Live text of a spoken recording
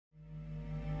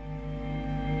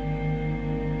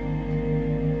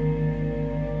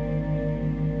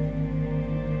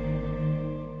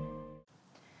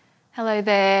Hello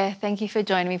there, thank you for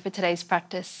joining me for today's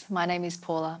practice. My name is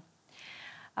Paula.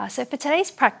 So for today's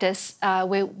practice,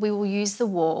 we will use the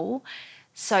wall.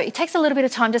 So it takes a little bit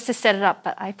of time just to set it up,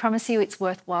 but I promise you it's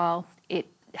worthwhile.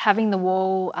 Having the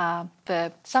wall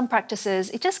for some practices,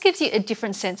 it just gives you a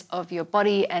different sense of your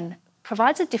body and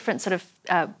provides a different sort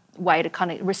of way to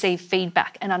kind of receive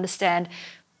feedback and understand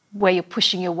where you're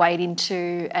pushing your weight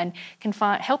into, and can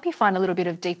help you find a little bit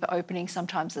of deeper opening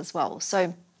sometimes as well.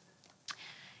 So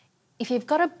if you've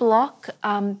got a block,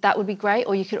 that would be great,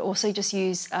 or you could also just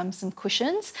use some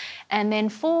cushions. And then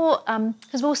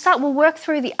because we'll work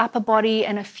through the upper body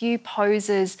and a few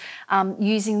poses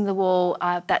using the wall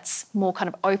that's more kind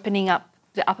of opening up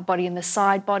the upper body and the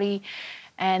side body.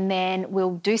 And then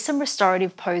we'll do some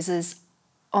restorative poses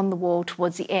on the wall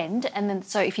towards the end. And then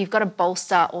so if you've got a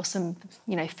bolster or some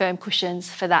firm cushions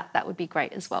for that, that would be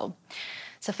great as well.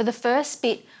 So for the first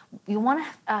bit, you want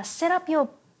to set up your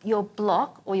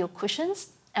block or your cushions,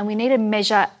 and we need to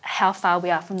measure how far we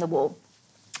are from the wall.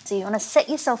 So you want to set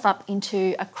yourself up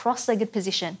into a cross-legged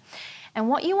position. And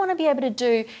what you want to be able to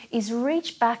do is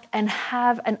reach back and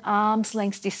have an arm's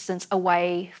length distance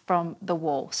away from the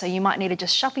wall. So you might need to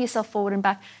just shuffle yourself forward and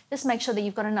back. Just make sure that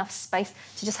you've got enough space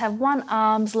to just have one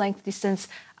arm's length distance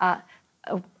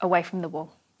away from the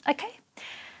wall. Okay?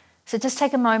 So just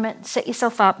take a moment, set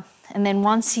yourself up, and then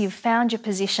once you've found your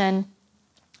position,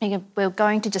 we're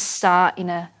going to just start in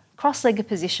a cross-legged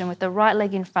position with the right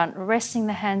leg in front, resting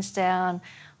the hands down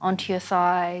onto your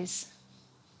thighs,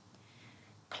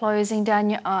 closing down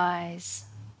your eyes.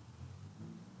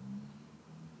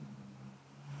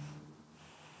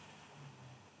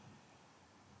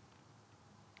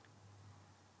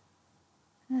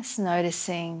 Just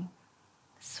noticing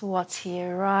what's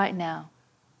here right now.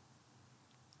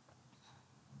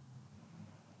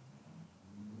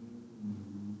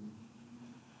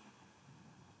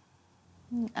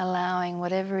 Allowing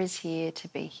whatever is here to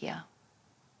be here.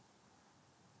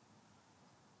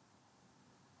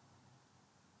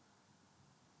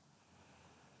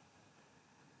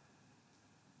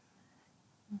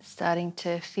 Starting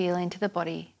to feel into the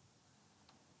body,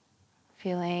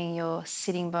 feeling your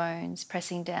sitting bones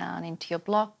pressing down into your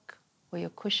block or your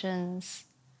cushions.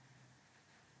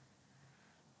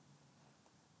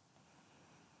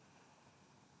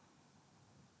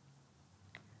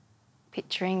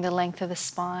 Picturing the length of the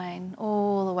spine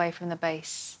all the way from the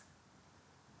base,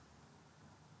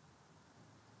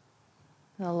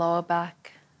 the lower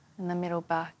back and the middle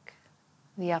back,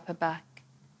 the upper back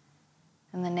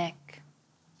and the neck.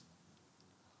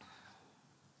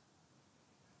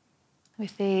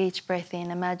 With each breath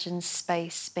in, imagine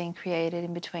space being created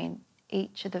in between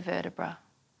each of the vertebrae.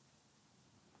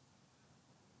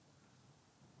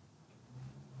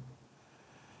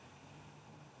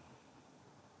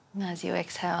 And as you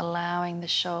exhale, allowing the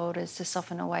shoulders to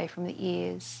soften away from the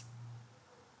ears.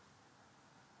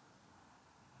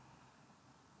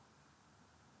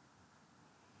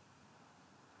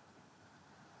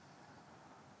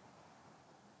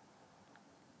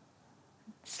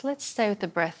 So let's stay with the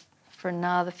breath for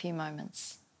another few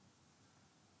moments.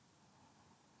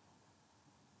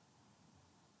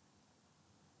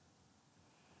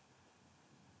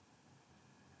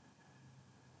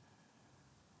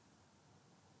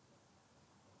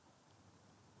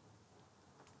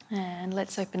 And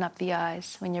let's open up the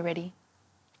eyes when you're ready.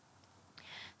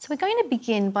 So we're going to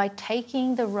begin by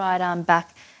taking the right arm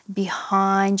back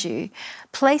behind you,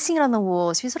 placing it on the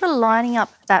wall. So you're sort of lining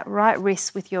up that right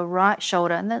wrist with your right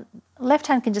shoulder, and the left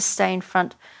hand can just stay in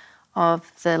front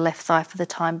of the left thigh for the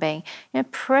time being.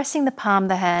 Pressing the palm of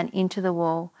the hand into the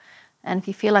wall. And if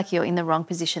you feel like you're in the wrong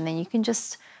position, then you can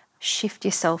just shift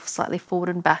yourself slightly forward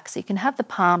and back so you can have the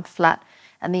palm flat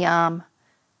and the arm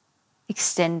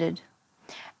extended.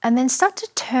 And then start to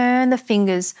turn the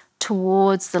fingers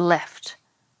towards the left.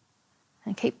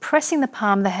 And keep pressing the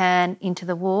palm of the hand into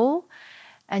the wall.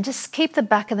 And just keep the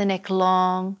back of the neck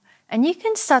long. And you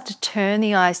can start to turn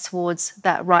the eyes towards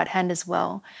that right hand as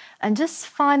well. And just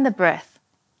find the breath.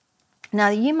 Now,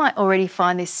 you might already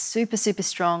find this super, super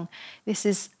strong. This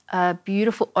is a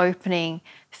beautiful opening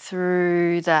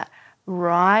through that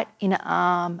right inner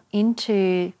arm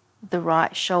into the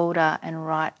right shoulder and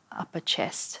right upper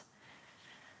chest.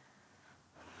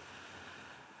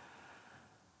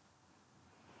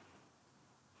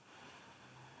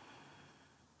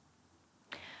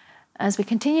 As we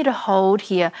continue to hold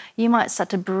here, you might start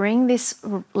to bring this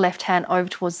left hand over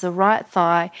towards the right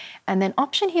thigh, and then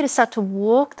option here to start to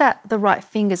walk the right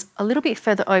fingers a little bit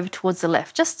further over towards the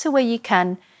left, just to where you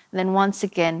can. And then once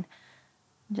again,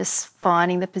 just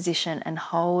finding the position and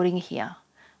holding here.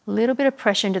 A little bit of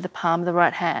pressure into the palm of the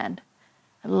right hand.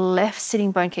 Left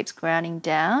sitting bone keeps grounding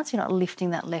down, so you're not lifting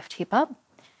that left hip up.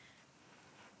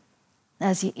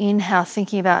 As you inhale,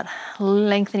 thinking about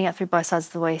lengthening out through both sides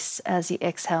of the waist. As you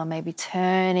exhale, maybe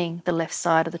turning the left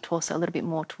side of the torso a little bit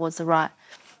more towards the right.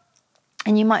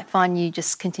 And you might find you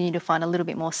just continue to find a little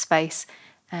bit more space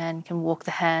and can walk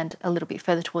the hand a little bit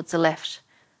further towards the left.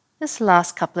 Just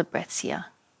last couple of breaths here.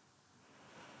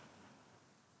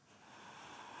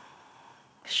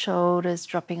 Shoulders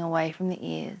dropping away from the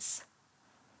ears.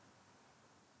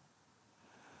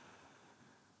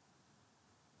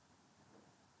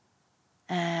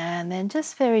 And then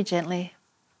just very gently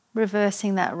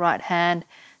reversing that right hand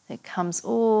that comes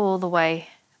all the way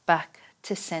back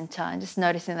to center, and just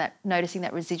noticing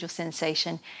that residual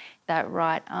sensation, that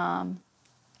right arm.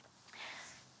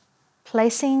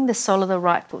 Placing the sole of the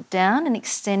right foot down and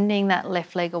extending that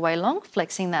left leg away long,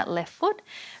 flexing that left foot,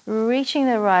 reaching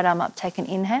the right arm up, take an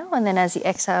inhale, and then as you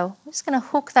exhale, I'm just going to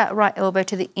hook that right elbow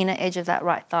to the inner edge of that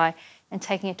right thigh and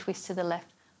taking a twist to the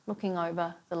left, looking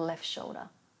over the left shoulder.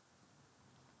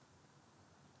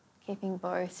 Keeping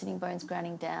both sitting bones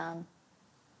grounding down.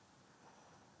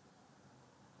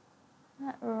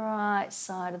 That right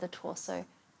side of the torso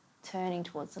turning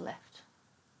towards the left.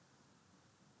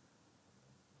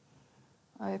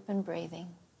 Open breathing.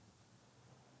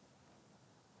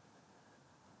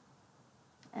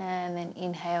 And then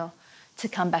inhale to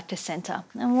come back to center.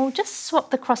 And we'll just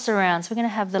swap the cross around. So we're going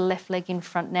to have the left leg in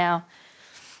front now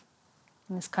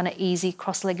in this kind of easy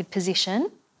cross-legged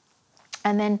position.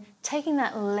 And then taking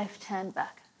that left hand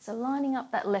back. So lining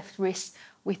up that left wrist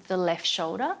with the left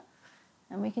shoulder.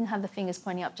 And we can have the fingers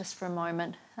pointing up just for a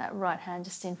moment. That right hand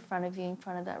just in front of you, in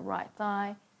front of that right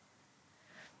thigh.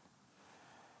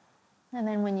 And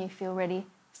then when you feel ready,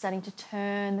 starting to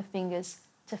turn the fingers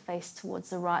to face towards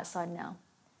the right side now.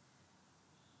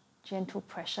 Gentle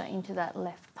pressure into that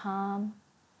left palm.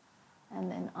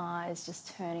 And then eyes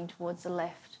just turning towards the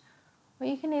left. Or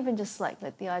you can even just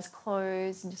let the eyes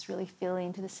close and just really feel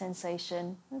into the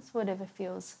sensation. It's whatever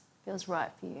feels right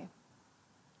for you.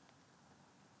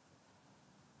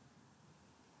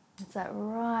 It's that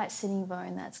right sitting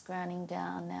bone that's grounding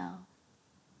down now.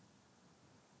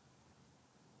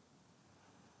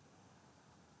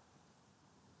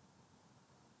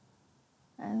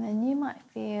 And then you might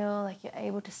feel like you're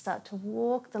able to start to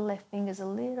walk the left fingers a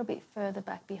little bit further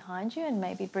back behind you and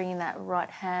maybe bringing that right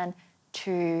hand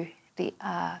to the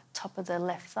top of the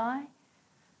left thigh.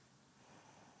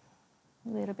 A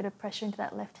little bit of pressure into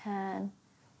that left hand.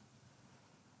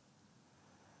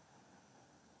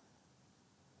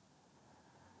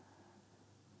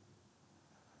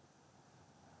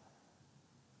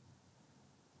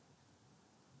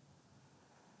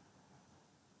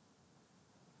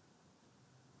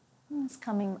 It's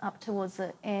coming up towards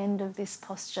the end of this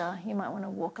posture. You might want to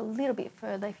walk a little bit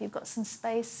further if you've got some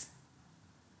space.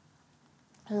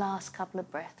 Last couple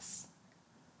of breaths.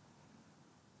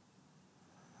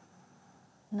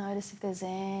 Notice if there's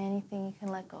anything you can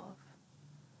let go of.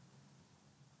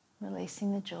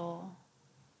 Releasing the jaw.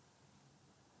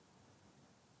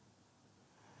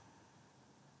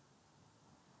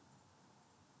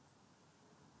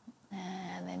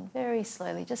 And then very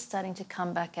slowly just starting to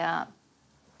come back out.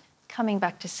 Coming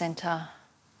back to center.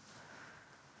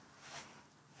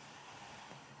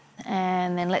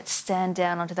 And then let's stand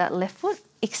down onto that left foot,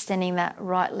 extending that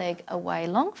right leg away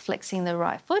long, flexing the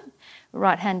right foot,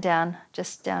 right hand down,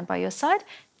 just down by your side.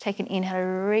 Take an inhale to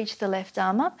reach the left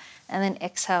arm up, and then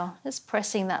exhale, just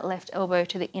pressing that left elbow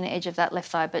to the inner edge of that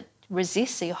left thigh, but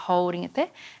resist, so you're holding it there,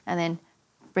 and then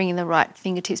bringing the right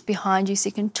fingertips behind you so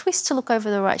you can twist to look over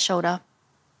the right shoulder.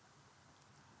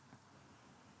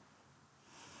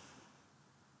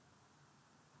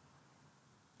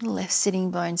 Left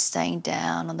sitting bone staying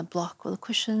down on the block or the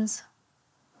cushions.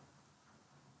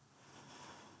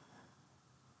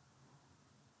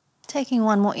 Taking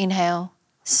one more inhale.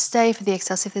 Stay for the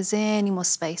exhale, see if there's any more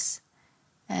space.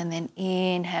 And then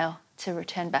inhale to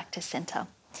return back to center.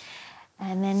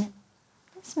 And then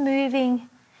just moving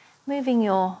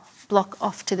your block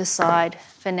off to the side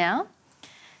for now.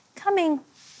 Coming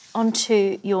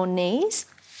onto your knees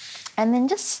and then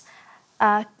just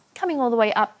coming all the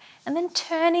way up and then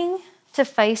turning to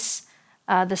face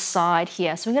the side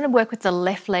here. So we're going to work with the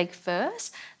left leg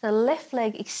first. The left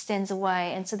leg extends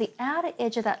away, and so the outer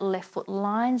edge of that left foot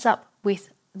lines up with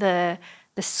the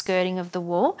skirting of the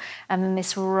wall, and then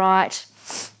this right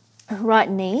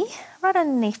knee right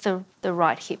underneath the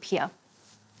right hip here.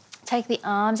 Take the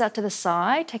arms out to the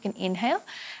side, take an inhale,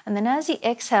 and then as you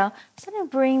exhale, start to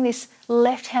bring this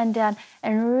left hand down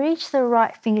and reach the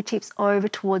right fingertips over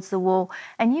towards the wall.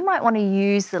 And you might want to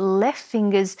use the left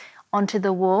fingers onto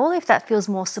the wall if that feels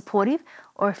more supportive,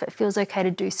 or if it feels okay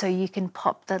to do so, you can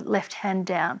pop the left hand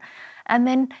down. And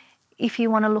then if you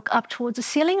want to look up towards the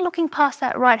ceiling, looking past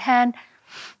that right hand,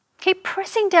 keep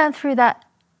pressing down through that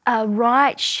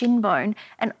right shin bone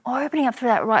and opening up through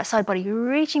that right side body,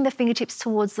 reaching the fingertips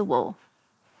towards the wall.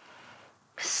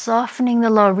 Softening the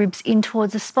lower ribs in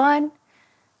towards the spine,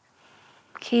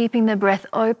 keeping the breath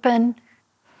open.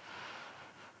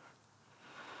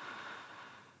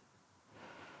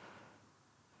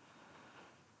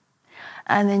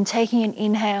 And then taking an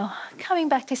inhale, coming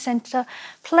back to center,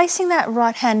 placing that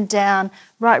right hand down,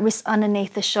 right wrist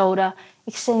underneath the shoulder,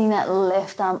 extending that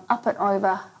left arm up and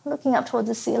over, looking up towards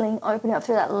the ceiling, opening up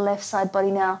through that left side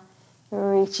body now,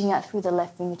 reaching out through the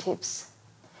left fingertips.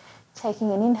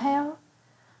 Taking an inhale,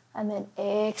 and then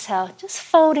exhale, just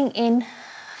folding in,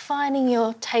 finding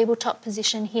your tabletop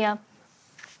position here.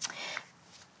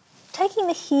 Taking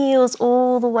the heels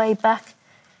all the way back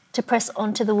to press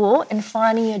onto the wall and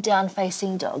finding your down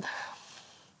facing dog.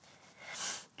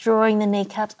 Drawing the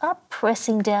kneecaps up,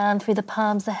 pressing down through the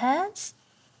palms of the hands.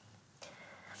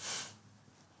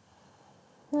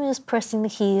 And just pressing the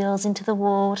heels into the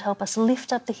wall to help us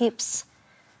lift up the hips,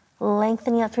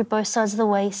 lengthening out through both sides of the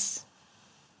waist.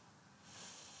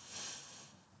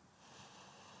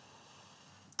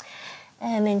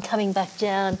 And then coming back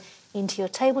down into your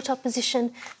tabletop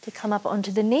position to come up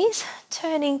onto the knees,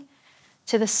 turning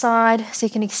to the side so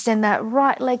you can extend that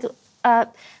right leg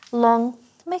long,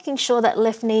 making sure that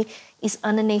left knee is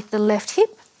underneath the left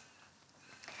hip.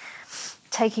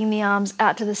 Taking the arms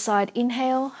out to the side,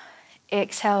 inhale,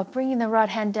 exhale, bringing the right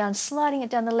hand down, sliding it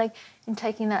down the leg and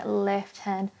taking that left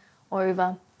hand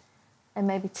over and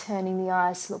maybe turning the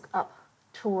eyes to look up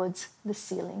towards the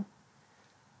ceiling.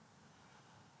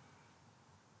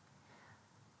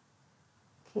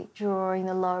 Keep drawing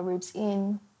the lower ribs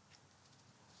in.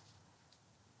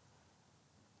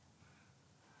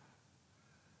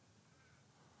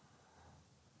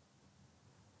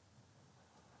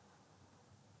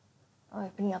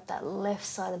 Opening up that left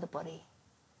side of the body.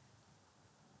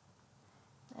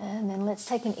 And then let's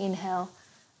take an inhale.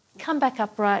 Come back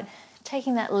upright,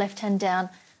 taking that left hand down,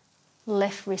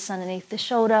 left wrist underneath the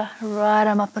shoulder, right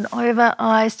arm up and over,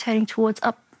 eyes turning towards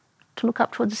up to look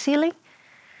up towards the ceiling.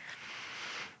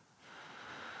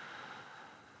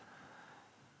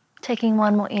 Taking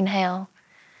one more inhale.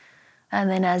 And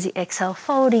then as you exhale,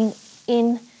 folding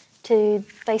in to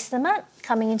face the mat,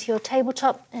 coming into your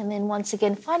tabletop, and then once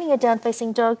again finding a down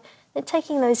facing dog, then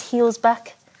taking those heels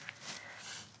back,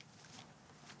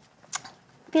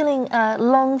 feeling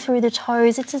long through the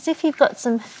toes. It's as if you've got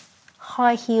some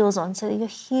high heels on, so your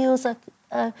heels are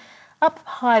up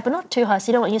high but not too high,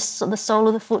 so you don't want the sole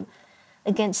of the foot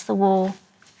against the wall.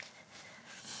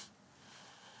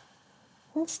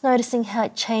 Just noticing how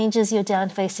it changes your down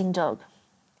facing dog.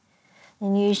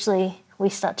 And usually we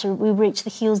reach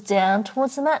the heels down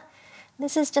towards the mat.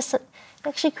 This is just, it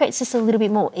actually creates just a little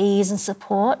bit more ease and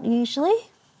support usually.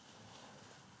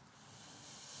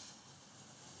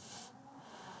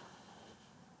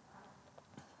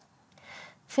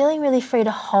 Feeling really free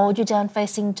to hold your down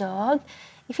facing dog.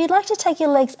 If you'd like to take your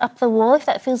legs up the wall, if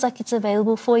that feels like it's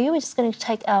available for you, we're just going to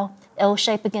take our L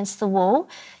shape against the wall.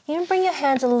 You can bring your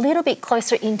hands a little bit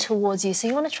closer in towards you. So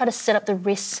you want to try to set up the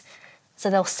wrists so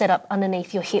they'll set up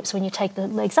underneath your hips when you take the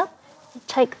legs up.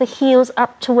 Take the heels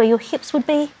up to where your hips would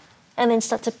be and then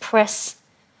start to press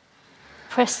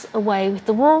away with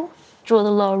the wall. Draw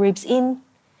the lower ribs in.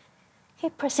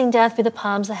 Keep pressing down through the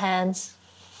palms of the hands.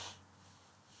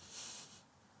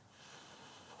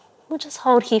 We'll just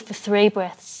hold here for 3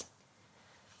 breaths.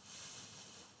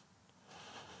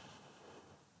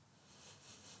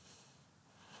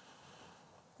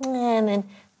 And then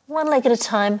one leg at a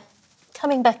time,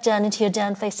 coming back down into your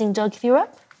down facing dog if you're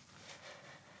up.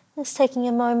 Just taking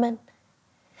a moment.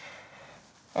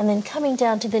 And then coming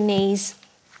down to the knees,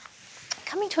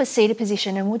 coming to a seated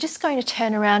position, and we're just going to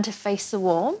turn around to face the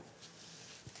wall.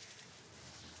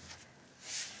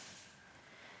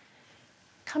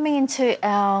 Coming into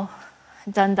our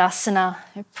Dandasana,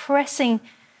 pressing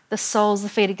the soles of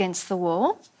the feet against the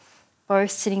wall,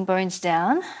 both sitting bones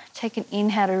down. Take an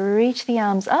inhale to reach the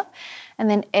arms up, and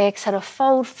then exhale to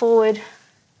fold forward,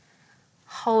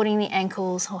 holding the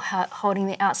ankles or holding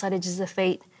the outside edges of the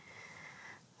feet.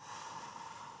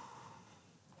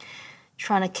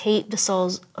 Trying to keep the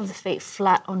soles of the feet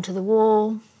flat onto the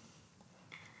wall.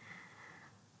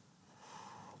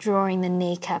 Drawing the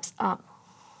kneecaps up.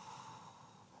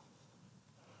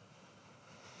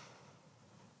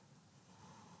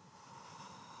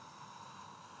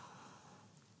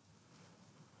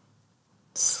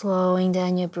 Slowing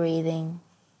down your breathing.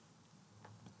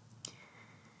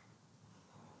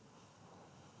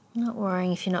 Not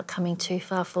worrying if you're not coming too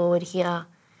far forward here.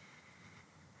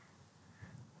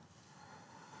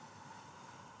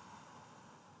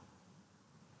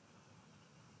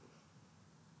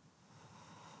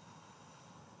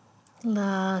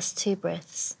 Last 2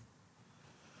 breaths.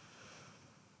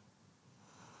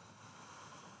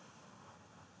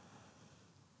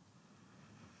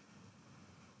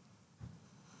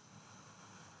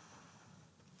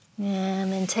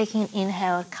 And then taking an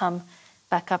inhale, come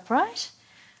back upright.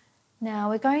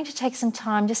 Now we're going to take some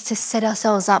time just to set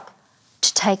ourselves up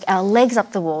to take our legs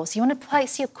up the wall. So you want to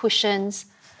place your cushions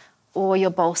or your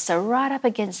bolster right up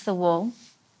against the wall.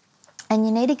 And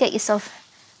you need to get yourself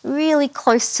really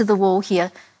close to the wall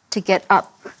here to get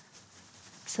up.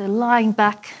 So lying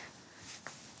back,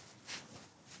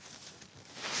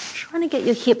 trying to get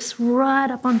your hips right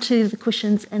up onto the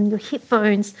cushions and your hip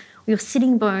bones, or your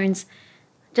sitting bones,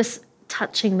 just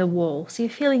touching the wall. So you're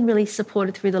feeling really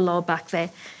supported through the lower back there.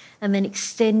 And then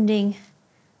extending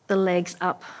the legs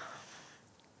up.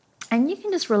 And you can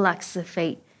just relax the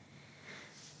feet.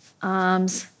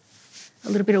 Arms a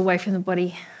little bit away from the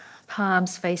body,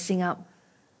 palms facing up.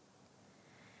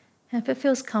 And if it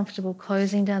feels comfortable,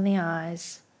 closing down the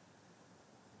eyes.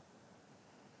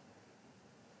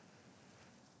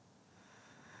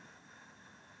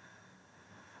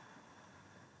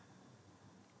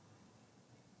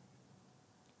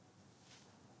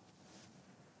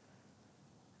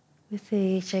 With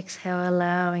each exhale,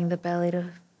 allowing the belly to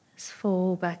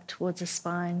fall back towards the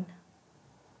spine.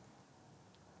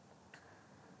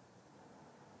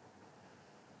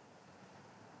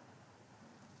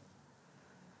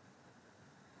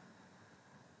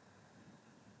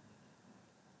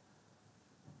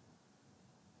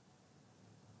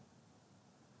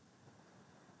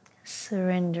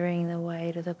 Surrendering the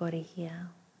weight of the body here.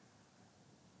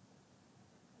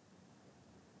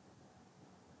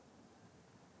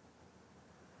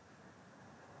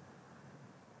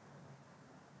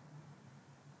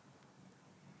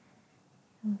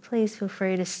 And please feel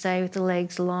free to stay with the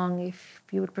legs long if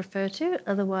you would prefer to.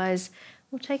 Otherwise,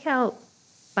 we'll take our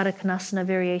Baddha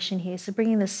variation here. So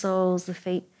bringing the soles, the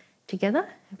feet together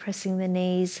and pressing the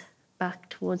knees back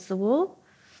towards the wall.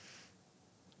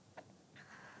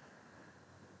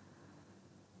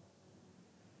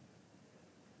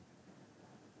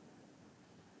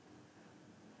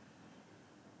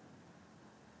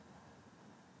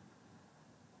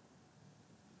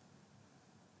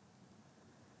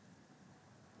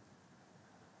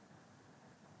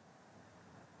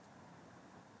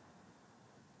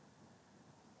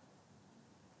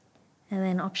 And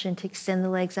then option to extend the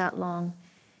legs out long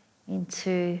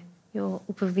into your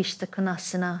Upavishta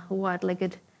Konasana, a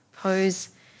wide-legged pose.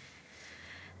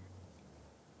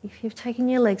 If you've taken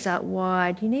your legs out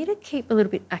wide, you need to keep a little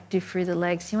bit active through the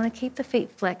legs. You want to keep the feet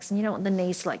flexed and you don't want the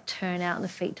knees to like turn out and the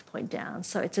feet to point down.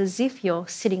 So it's as if you're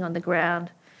sitting on the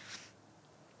ground,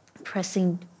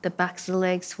 pressing the backs of the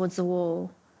legs towards the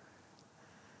wall.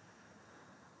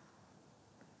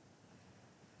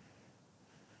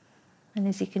 And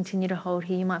as you continue to hold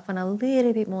here, you might find a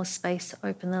little bit more space to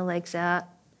open the legs out,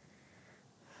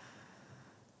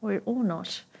 or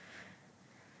not.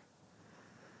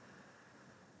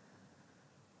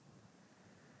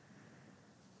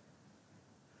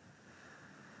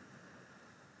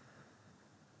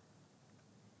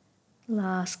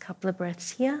 Last couple of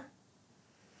breaths here.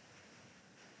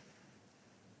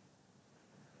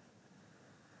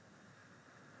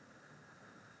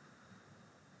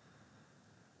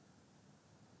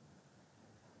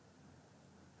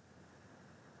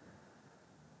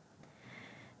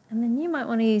 And then you might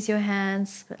want to use your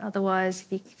hands, but otherwise,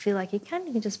 if you feel like you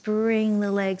can just bring the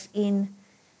legs in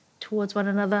towards one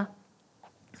another.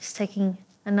 Just taking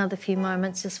another few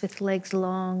moments just with legs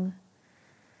long.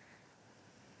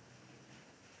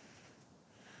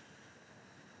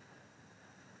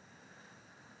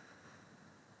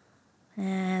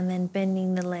 And then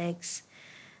bending the legs.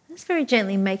 Just very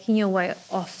gently making your way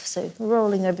off, so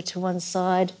rolling over to one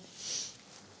side.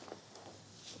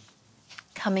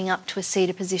 Coming up to a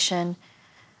seated position.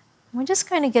 We're just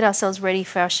going to get ourselves ready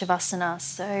for our Shavasana.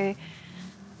 So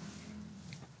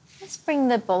let's bring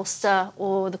the bolster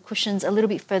or the cushions a little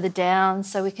bit further down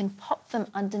so we can pop them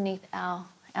underneath our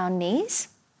knees.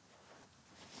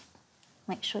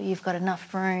 Make sure you've got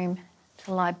enough room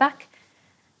to lie back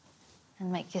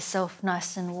and make yourself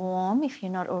nice and warm if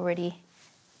you're not already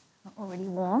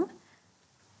warm.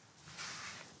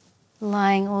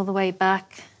 Lying all the way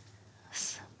back.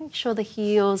 Make sure the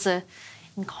heels are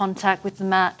in contact with the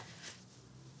mat.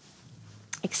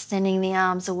 Extending the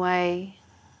arms away.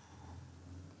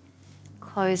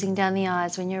 Closing down the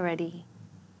eyes when you're ready.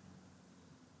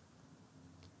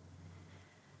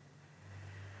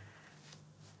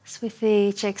 Just with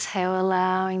each exhale,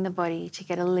 allowing the body to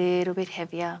get a little bit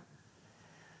heavier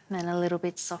and a little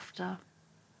bit softer.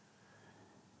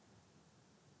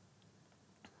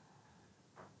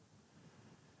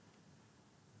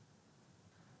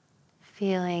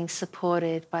 Feeling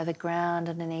supported by the ground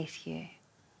underneath you.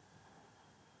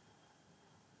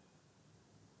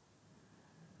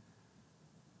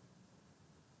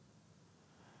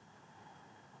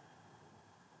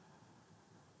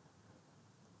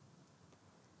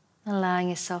 Allowing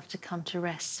yourself to come to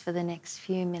rest for the next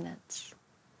few minutes.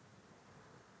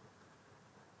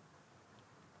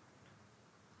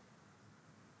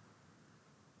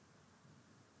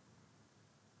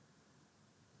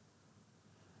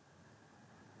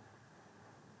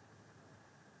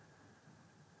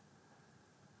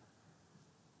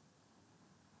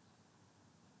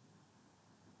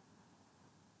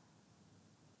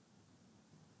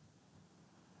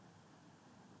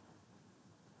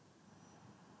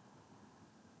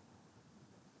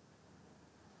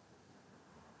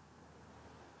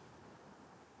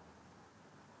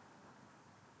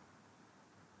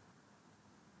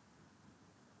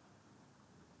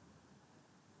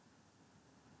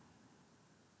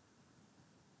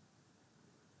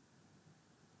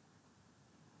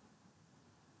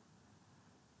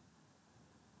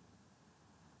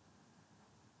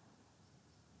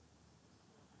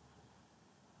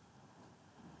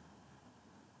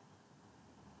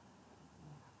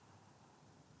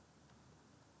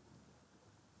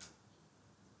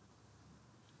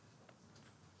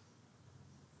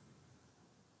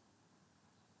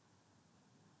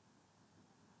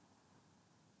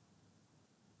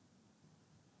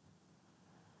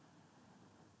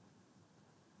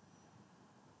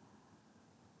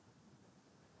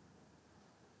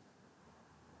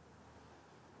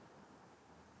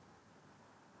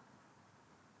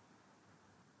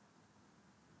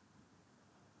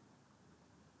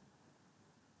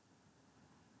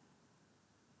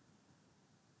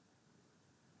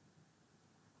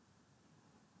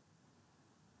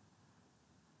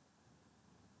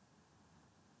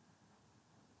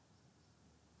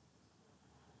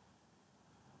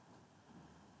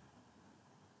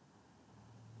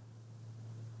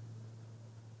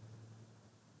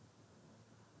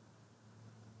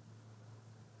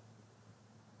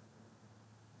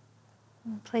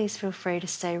 Please feel free to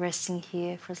stay resting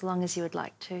here for as long as you would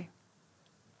like to.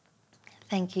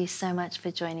 Thank you so much for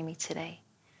joining me today.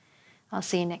 I'll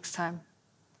see you next time.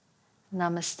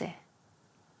 Namaste.